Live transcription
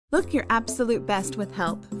Look your absolute best with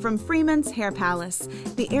help from Freeman'z Hair Palace,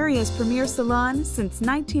 the area's premier salon since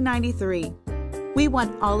 1993. We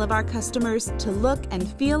want all of our customers to look and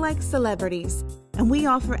feel like celebrities, and we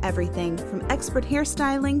offer everything from expert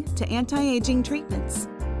hairstyling to anti-aging treatments.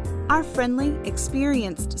 Our friendly,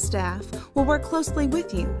 experienced staff will work closely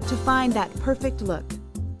with you to find that perfect look.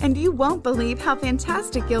 And you won't believe how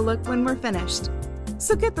fantastic you'll look when we're finished.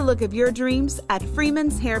 So get the look of your dreams at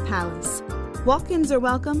Freeman'z Hair Palace. Walk-ins are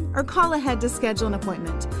welcome, or call ahead to schedule an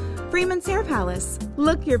appointment. Freeman'z Hair Palace.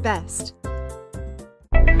 Look your best.